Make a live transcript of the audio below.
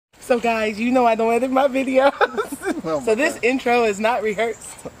So guys, you know I don't edit my videos. So this intro is not rehearsed.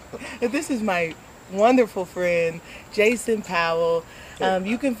 This is my wonderful friend, Jason Powell.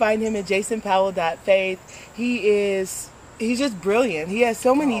 You can find him at JasonPowell.faith. He's just brilliant. He has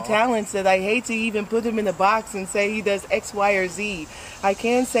so many talents that I hate to even put him in a box and say he does X, Y, or Z. I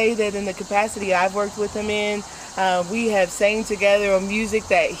can say that in the capacity I've worked with him in, we have sang together on music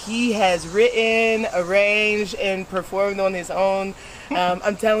that he has written, arranged, and performed on his own.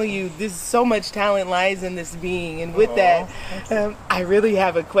 I'm telling you, there's so much talent lies in this being. And with that, I really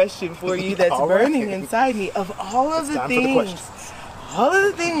have a question for you that's burning inside me. Of all of the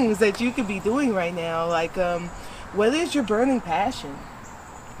things that you could be doing right now, like, what is your burning passion?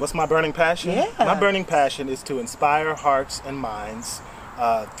 What's my burning passion? Yeah. My burning passion is to inspire hearts and minds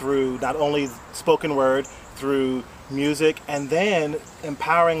through not only spoken word, through music, and then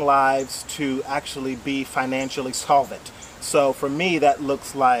empowering lives to actually be financially solvent. So for me, that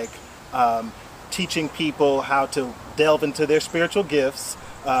looks like teaching people how to delve into their spiritual gifts,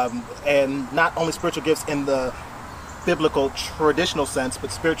 and not only spiritual gifts in the biblical traditional sense,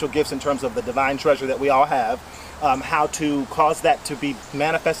 but spiritual gifts in terms of the divine treasure that we all have, how to cause that to be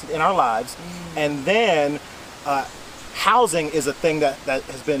manifested in our lives. And then housing is a thing that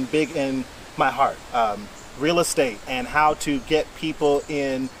has been big in my heart. Real estate, and how to get people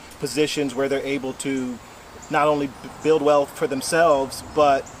in positions where they're able to not only build wealth for themselves,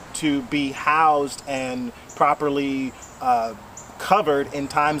 but to be housed and properly covered in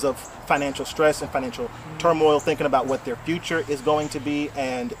times of financial stress and financial turmoil, thinking about what their future is going to be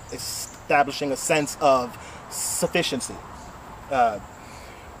and establishing a sense of sufficiency.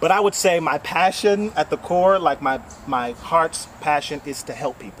 But I would say my passion at the core, like my heart's passion, is to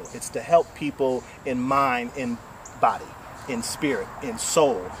help people. It's to help people in mind, in body, in spirit, in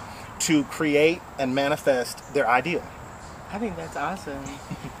soul, to create and manifest their ideal. I think that's awesome.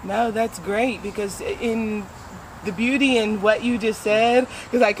 No, that's great, because in the beauty in what you just said,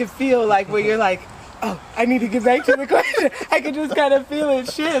 because I could feel like where you're like, oh, I need to get back to the question. I could just kind of feel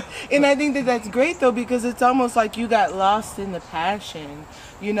it shift. And I think that that's great, though, because it's almost like you got lost in the passion,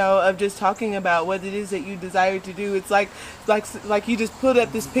 you know, of just talking about what it is that you desire to do. It's like you just put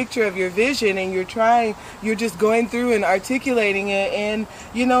up this picture of your vision, and you're just going through and articulating it. And,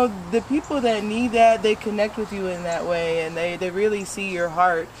 you know, the people that need that, they connect with you in that way, and they really see your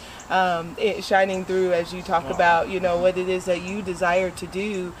heart it shining through as you talk about, you know, what it is that you desire to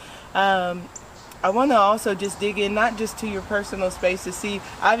do. I want to also just dig in, not just to your personal space, to see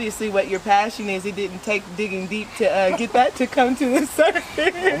obviously what your passion is. It didn't take digging deep to get that to come to the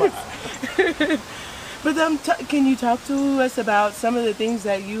surface. But can you talk to us about some of the things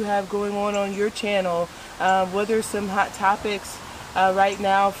that you have going on your channel? What are some hot topics right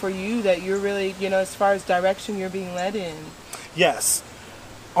now for you that you're really, you know, as far as direction you're being led in? Yes.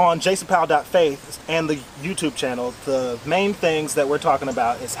 On JasonPowell.faith and the YouTube channel, the main things that we're talking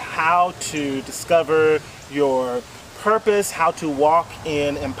about is how to discover your purpose, how to walk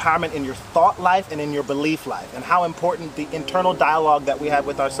in empowerment in your thought life and in your belief life, and how important the internal dialogue that we have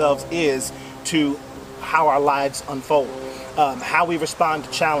with ourselves is to how our lives unfold, how we respond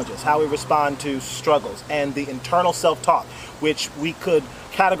to challenges, how we respond to struggles, and the internal self-talk, which we could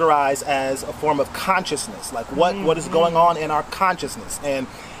categorize as a form of consciousness, like what is going on in our consciousness, and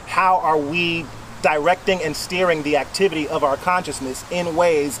how are we directing and steering the activity of our consciousness in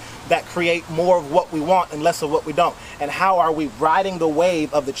ways that create more of what we want and less of what we don't, and how are we riding the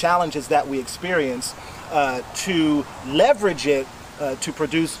wave of the challenges that we experience to leverage it to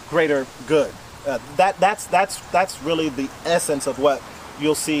produce greater good. That's really the essence of what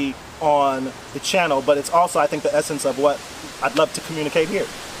you'll see on the channel, but it's also, I think, the essence of what I'd love to communicate here.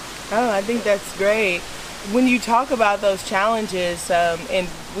 Oh, I think that's great. When you talk about those challenges, and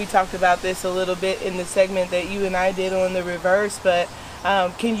we talked about this a little bit in the segment that you and I did on the reverse, but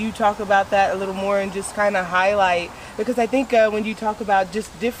can you talk about that a little more and just kind of highlight, because I think when you talk about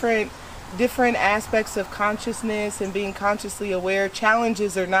just different aspects of consciousness and being consciously aware,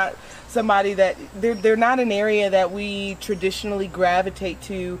 challenges are not somebody that they're not an area that we traditionally gravitate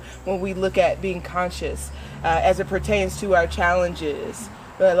to when we look at being conscious as it pertains to our challenges.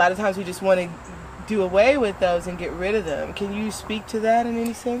 But a lot of times we just want to do away with those and get rid of them. Can you speak to that in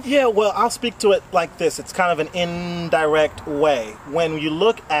any sense? Yeah, well, I'll speak to it like this. It's kind of an indirect way. When you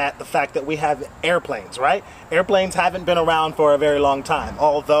look at the fact that we have airplanes, right? Airplanes haven't been around for a very long time,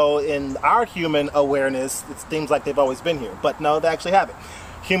 although in our human awareness, it seems like they've always been here. But no, they actually haven't.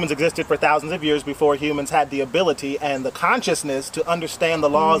 humans existed for thousands of years before humans had the ability and the consciousness to understand the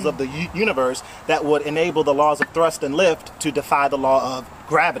laws of the universe that would enable the laws of thrust and lift to defy the law of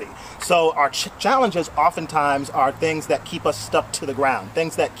gravity. So our challenges oftentimes are things that keep us stuck to the ground,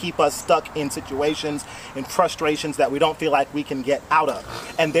 things that keep us stuck in situations, in frustrations that we don't feel like we can get out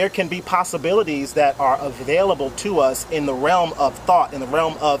of. And there can be possibilities that are available to us in the realm of thought, in the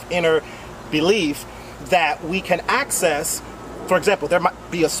realm of inner belief that we can access. For example, there might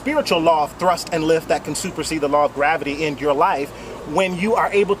be a spiritual law of thrust and lift that can supersede the law of gravity in your life when you are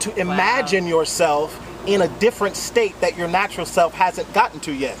able to imagine yourself in a different state that your natural self hasn't gotten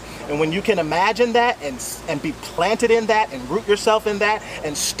to yet. And when you can imagine that and be planted in that and root yourself in that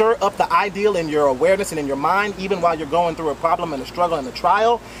and stir up the ideal in your awareness and in your mind, even while you're going through a problem and a struggle and a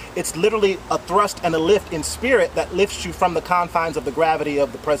trial, it's literally a thrust and a lift in spirit that lifts you from the confines of the gravity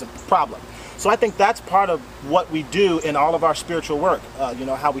of the present problem. So I think that's part of what we do in all of our spiritual work,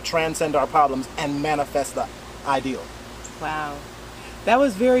 how we transcend our problems and manifest the ideal. Wow. That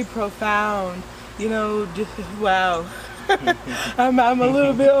was very profound. Wow. I'm a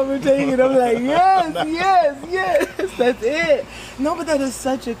little bit overtaken. I'm like, yes, that's it. No, but that is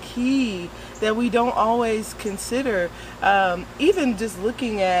such a key that we don't always consider. Even just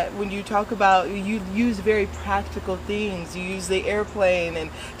looking at when you talk about, you use very practical things. You use the airplane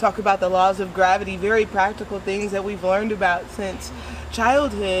and talk about the laws of gravity, very practical things that we've learned about since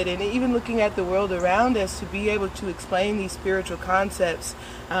childhood, and even looking at the world around us to be able to explain these spiritual concepts.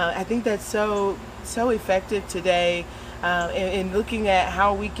 I think that's so effective today, in looking at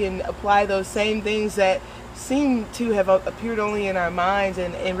how we can apply those same things that seem to have appeared only in our minds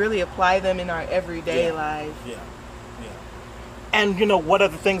and really apply them in our everyday life. And what are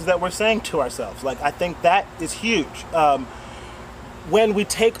the things that we're saying to ourselves? Like, I think that is huge. When we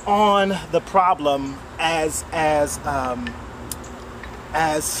take on the problem as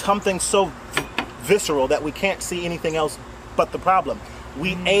something so visceral that we can't see anything else but the problem,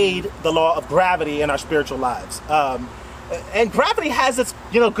 we aid the law of gravity in our spiritual lives. And gravity has its,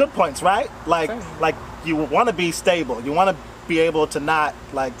 good points, right? Like you want to be stable. You want to be able to not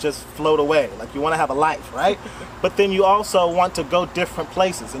just float away. Like, you want to have a life, right? But then you also want to go different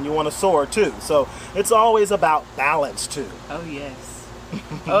places and you want to soar too. So it's always about balance too. Oh yes.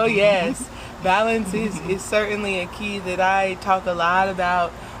 Oh yes. Balance is certainly a key that I talk a lot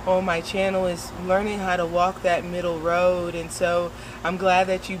about on my channel, is learning how to walk that middle road. And so I'm glad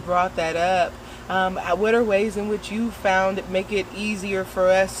that you brought that up. What are ways in which you found it make it easier for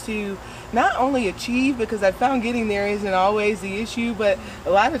us to not only achieve, because I found getting there isn't always the issue, but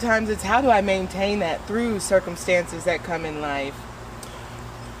a lot of times it's how do I maintain that through circumstances that come in life?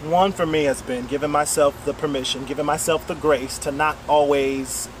 One for me has been giving myself the permission, giving myself the grace to not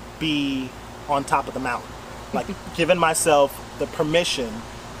always be on top of the mountain. Like, giving myself the permission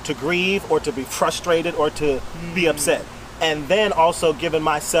to grieve or to be frustrated or to be upset. And then also giving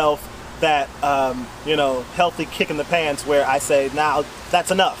myself that, healthy kick in the pants where I say, now that's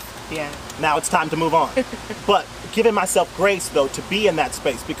enough. Yeah. Now it's time to move on. But giving myself grace, though, to be in that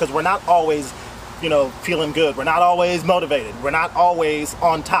space, because we're not always, feeling good. We're not always motivated. We're not always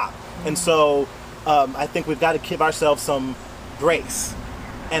on top. And so I think we've got to give ourselves some grace.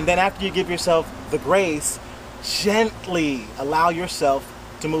 And then after you give yourself the grace, gently allow yourself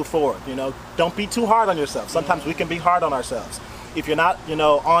to move forward. Don't be too hard on yourself. Sometimes we can be hard on ourselves. If you're not,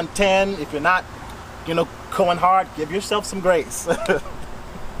 on 10, if you're not, going hard, give yourself some grace.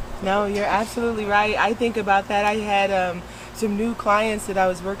 No, you're absolutely right. I think about that. I had some new clients that I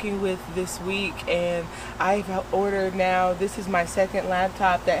was working with this week, and I've ordered now, this is my second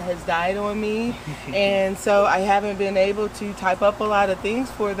laptop that has died on me. And so I haven't been able to type up a lot of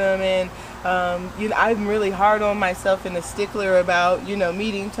things for them. And I'm really hard on myself and a stickler about,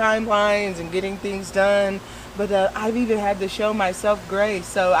 meeting timelines and getting things done. But I've even had to show myself grace.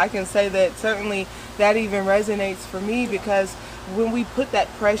 So I can say that certainly that even resonates for me, because when we put that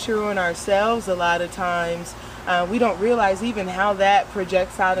pressure on ourselves a lot of times, we don't realize even how that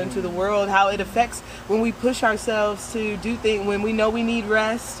projects out into the world, how it affects when we push ourselves to do things, when we know we need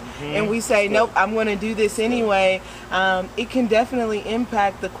rest and we say, nope, I'm going to do this anyway. It can definitely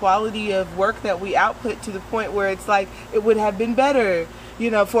impact the quality of work that we output to the point where it's like it would have been better,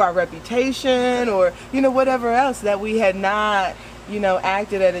 for our reputation or, whatever else, that we had not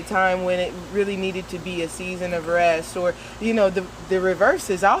acted at a time when it really needed to be a season of rest. Or, the reverse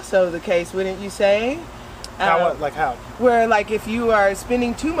is also the case, wouldn't you say? How? Where, if you are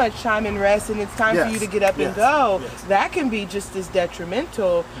spending too much time in rest and it's time for you to get up and go, that can be just as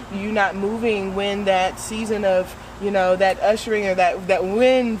detrimental. You not moving when that season of, that ushering or that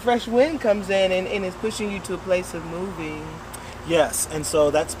wind, fresh wind comes in and is pushing you to a place of moving. Yes, and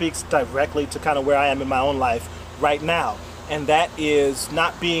so that speaks directly to kind of where I am in my own life right now. And that is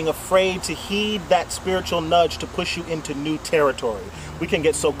not being afraid to heed that spiritual nudge to push you into new territory. We can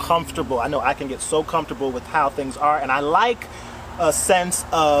get so comfortable. I know I can get so comfortable with how things are. And I like a sense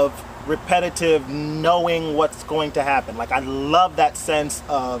of repetitive knowing what's going to happen. Like, I love that sense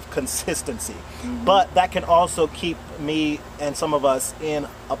of consistency. But that can also keep me and some of us in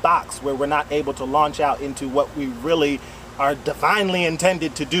a box where we're not able to launch out into what we really are divinely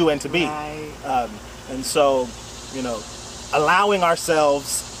intended to do and to be. Right. And so, you know, allowing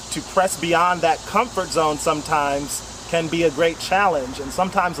ourselves to press beyond that comfort zone sometimes can be a great challenge. And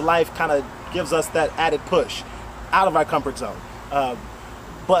sometimes life kind of gives us that added push out of our comfort zone.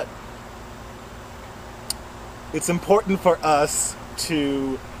 But it's important for us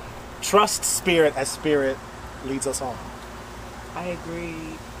to trust Spirit as Spirit leads us on. I agree.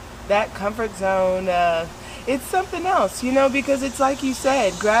 That comfort zone, it's something else, you know, because it's like you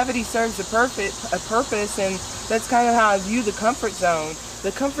said, gravity serves a purpose, and that's kind of how I view the comfort zone.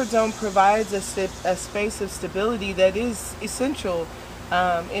 The comfort zone provides a space of stability that is essential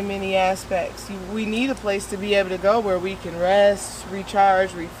in many aspects. We need a place to be able to go where we can rest,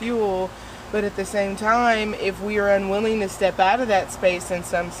 recharge, refuel, but at the same time, if we are unwilling to step out of that space in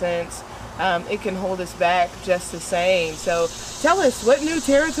some sense, it can hold us back just the same. So tell us, what new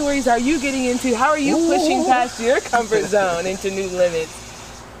territories are you getting into? How are you pushing past your comfort zone into new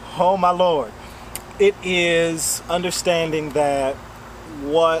limits? Oh my Lord. It is understanding that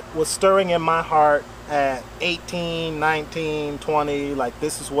what was stirring in my heart at 18, 19, 20, like,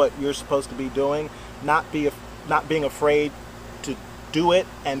 this is what you're supposed to be doing, not being afraid to do it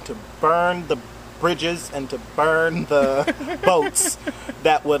and to burn the bridges and to burn the boats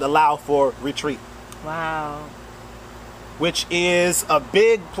that would allow for retreat. Wow. Which is a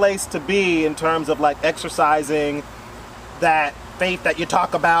big place to be in terms of like exercising that faith that you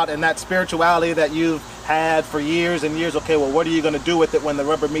talk about and that spirituality that you've had for years and years. Okay, well, what are you going to do with it when the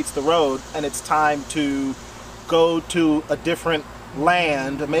rubber meets the road and it's time to go to a different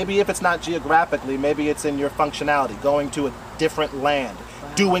land? Maybe if it's not geographically, maybe it's in your functionality, going to a different land,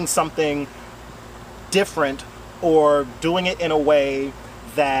 doing something different, or doing it in a way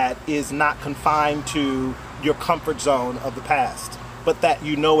that is not confined to your comfort zone of the past, but that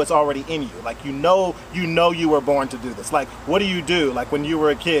you know it's already in you. Like, you know you were born to do this. Like, what do you do? Like, when you were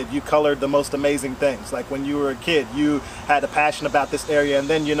a kid, you colored the most amazing things. Like, when you were a kid, you had a passion about this area, and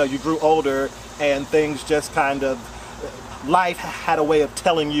then, you know, you grew older and things just kind of, life had a way of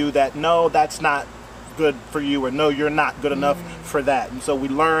telling you that, no, that's not good for you, or no, you're not good enough for that. And so we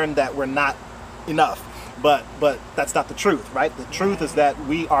learn that we're not enough, but that's not the truth, right? The truth is that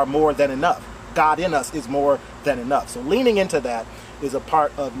we are more than enough. God in us is more than enough. So leaning into that is a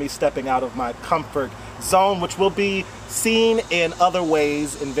part of me stepping out of my comfort zone, which will be seen in other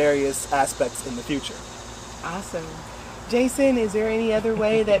ways in various aspects in the future. Awesome. Jason, is there any other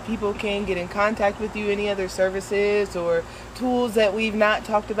way that people can get in contact with you? Any other services or tools that we've not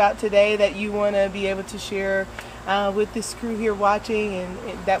talked about today that you want to be able to share with this crew here watching, and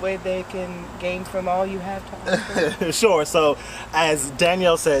that way they can gain from all you have to offer? Sure. So as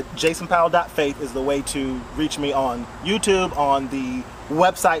Danielle said, JasonPowell.faith is the way to reach me on YouTube, on the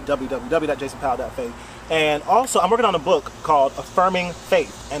website www.JasonPowell.faith. And also, I'm working on a book called Affirming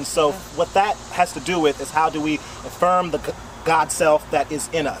Faith. And so what that has to do with is, how do we affirm the God self that is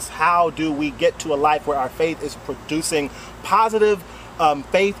in us? How do we get to a life where our faith is producing positive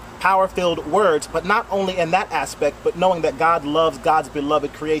faith, power-filled words, but not only in that aspect, but knowing that God loves God's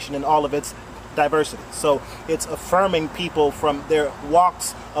beloved creation in all of its diversity. So it's affirming people from their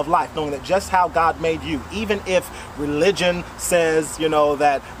walks of life, knowing that just how God made you, even if religion says, you know,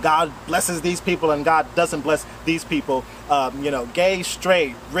 that God blesses these people and God doesn't bless these people, you know, gay,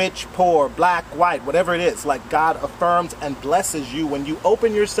 straight, rich, poor, black, white, whatever it is, like, God affirms and blesses you when you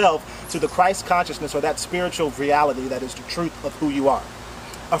open yourself to the Christ consciousness, or that spiritual reality that is the truth of who you are.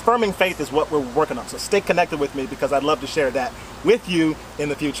 Affirming faith is what we're working on. So stay connected with me, because I'd love to share that with you in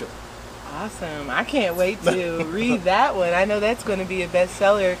the future. Awesome. I can't wait to read that one. I know that's going to be a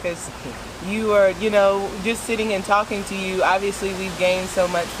bestseller, because you are, you know, just sitting and talking to you, obviously we've gained so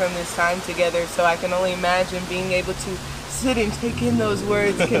much from this time together, so I can only imagine being able to sit and take in those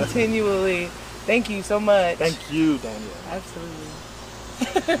words continually. Thank you so much. Thank you, Danielle. Absolutely.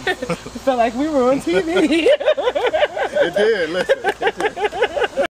 It felt like we were on TV. It did, listen. It did.